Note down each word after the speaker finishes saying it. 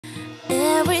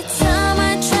Every time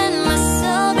I train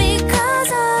myself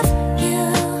because of you.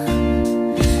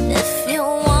 If you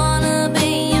wanna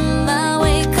be in my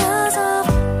way 'cause of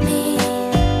me,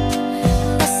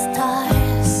 the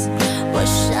stars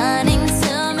were shining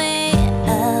to me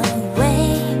away,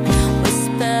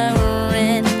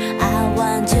 whispering, I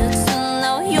want you to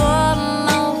know you're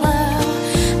my world.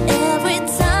 Every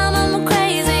time I'm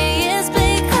crazy, it's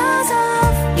because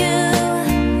of you.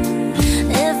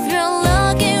 If you're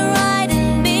looking right in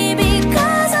me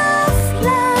because of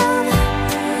love,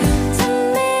 to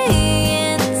me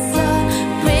it's a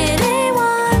pretty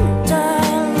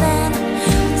wonderland.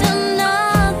 Do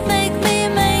not make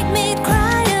me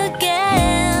cry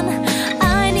again.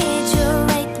 I need you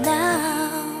right now.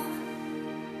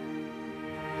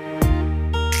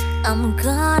 I'm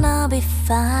gonna be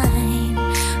fine.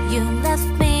 You left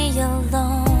me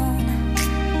alone.